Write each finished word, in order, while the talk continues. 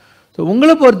So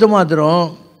உங்களை பொறுத்த மாத்திரம்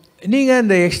நீங்கள்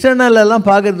இந்த எக்ஸ்டர்னலெல்லாம்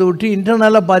பார்க்குறத விட்டு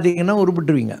இன்டர்னலாக பார்த்தீங்கன்னா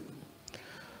உருப்பிட்டுருவீங்க.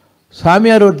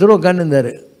 சாமியார் ஒருத்தர்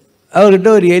உட்காந்துருந்தார். அவர்கிட்ட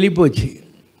ஒரு எலி போச்சு.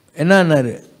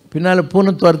 என்னான்னாரு, பின்னால்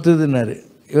பூனை துரத்துதுன்னாரு.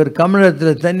 இவர்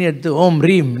கமலத்தில் தண்ணி எடுத்து ஓம்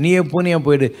ரீம் நீயே பூனையாக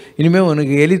போயிடு, இனிமேல்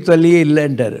உனக்கு எலி தொல்லையே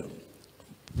இல்லைன்ட்டார்.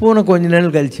 பூனை கொஞ்ச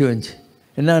நேரம் கழிச்சு வந்துச்சு.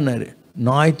 என்னான்னாரு,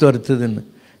 நாய் துரத்துதுன்னு.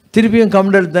 திருப்பியும்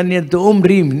கமலத்தில் தண்ணி எடுத்து ஓம்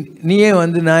ரீம் நீயே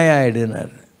நாய்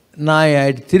ஆகிடுனார். நாய்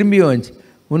ஆகிட்டு திரும்பியும் வந்துச்சு.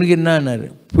 உனக்கு என்னான்னாரு,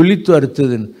 புலி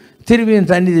துரத்துதுன்னு. திரும்பியும்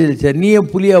தண்ணி தெளிச்சார், நீயே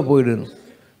புலியாக போயிடணும்.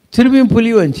 திரும்பியும்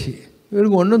புலி வந்துச்சு.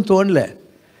 இவருக்கு ஒன்றும் தோணலை.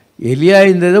 எலியாக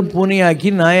இருந்ததை பூனையாக்கி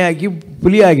நாயாக்கி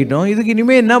புலி ஆக்கிட்டோம், இதுக்கு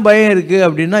இனிமேல் என்ன பயம் இருக்குது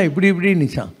அப்படின்னா இப்படி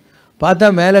நிச்சான். பார்த்தா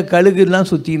மேலே கழுகுலாம்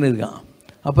சுற்றின்னு இருக்கான்.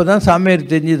 அப்போ தான்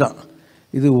சாமியார் தெரிஞ்சுதான்,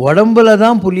 இது உடம்புல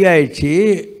தான் புலி ஆயிடுச்சு,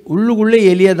 உள்ளுக்குள்ளே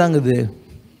எலியாக தாங்குது.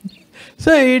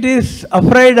 So it is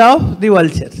afraid of the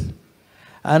vultures.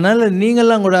 அதனால்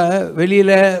நீங்கள்லாம் கூட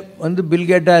வெளியில்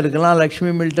பில்கேட்டாக இருக்கலாம்,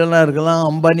 லக்ஷ்மி மில்டனாக இருக்கலாம்,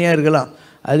 அம்பானியாக இருக்கலாம்.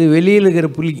 அது வெளியில் இருக்கிற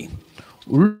புலி.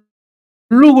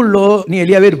 உள்ளுக்குள்ளோ நீ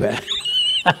எலியாகவே இருப்ப.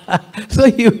 So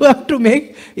you have to make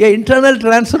an internal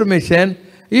transformation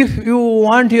if you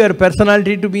want your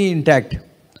personality to be intact.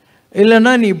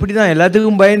 இல்லைன்னா நீ இப்படி தான்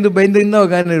எல்லாத்துக்கும் பயந்துன்னு தான்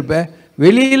உட்காந்து இருப்ப.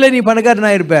 வெளியில் நீ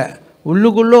பணக்காரனாக இருப்ப,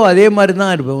 உள்ளுக்குள்ளோ அதே மாதிரி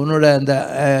தான் இருப்ப. உன்னோட அந்த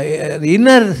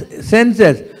இன்னர்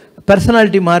சென்சஸ்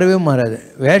பர்சனாலிட்டி மாறவே மாறாது.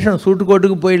 வேஷம் சூட்டு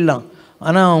கோட்டுக்கு போயிடலாம்,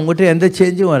 ஆனால் அவங்ககிட்ட எந்த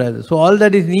சேஞ்சும் வராது. So all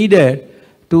that is needed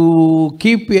to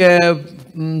keep a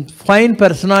fine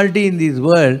personality in this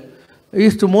world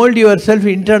is to mold yourself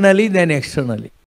internally than externally.